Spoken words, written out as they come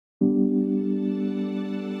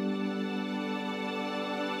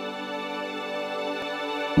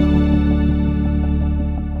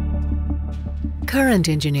current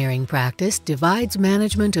engineering practice divides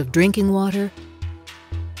management of drinking water,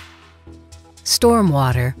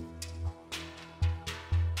 stormwater,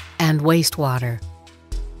 and wastewater.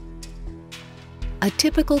 A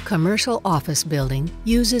typical commercial office building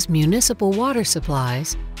uses municipal water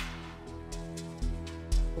supplies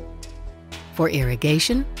for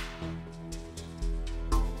irrigation,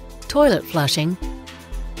 toilet flushing,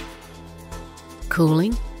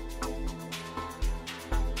 cooling,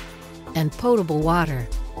 and potable water.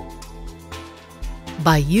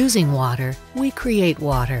 By using water, we create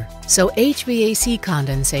water, so HVAC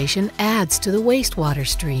condensation adds to the wastewater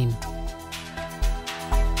stream.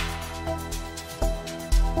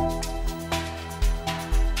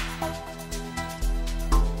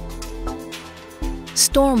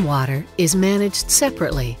 Stormwater is managed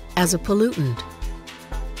separately as a pollutant.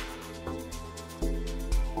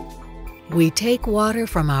 We take water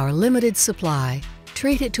from our limited supply,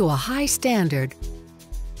 treat it to a high standard,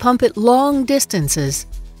 pump it long distances,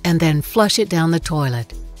 and then flush it down the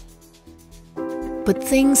toilet. But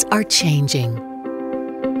things are changing.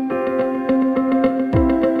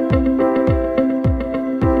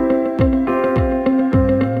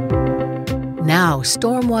 Now,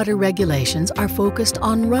 stormwater regulations are focused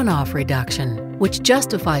on runoff reduction, which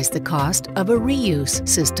justifies the cost of a reuse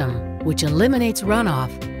system, which eliminates runoff,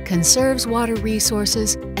 conserves water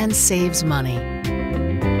resources, and saves money.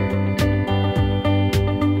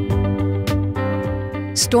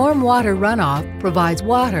 Stormwater runoff provides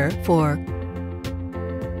water for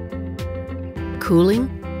cooling,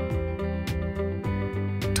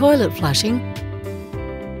 toilet flushing,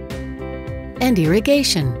 and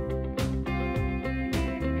irrigation.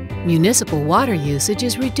 Municipal water usage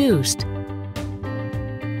is reduced,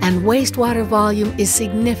 and wastewater volume is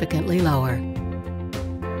significantly lower.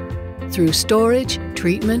 Through storage,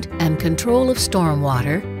 treatment, and control of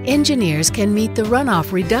stormwater, engineers can meet the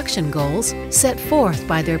runoff reduction goals set forth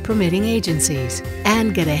by their permitting agencies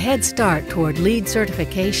and get a head start toward LEED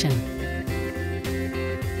certification.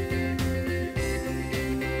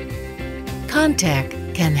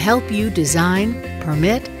 Contech can help you design,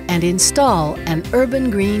 permit, and install an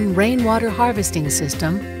UrbanGreen Rainwater Harvesting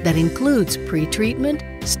System that includes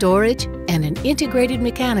pretreatment, storage, and an integrated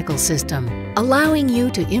mechanical system, allowing you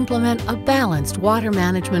to implement a balanced water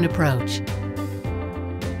management approach.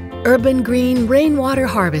 UrbanGreen Rainwater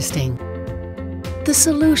Harvesting, the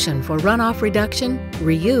solution for runoff reduction,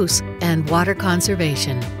 reuse, and water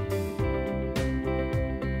conservation.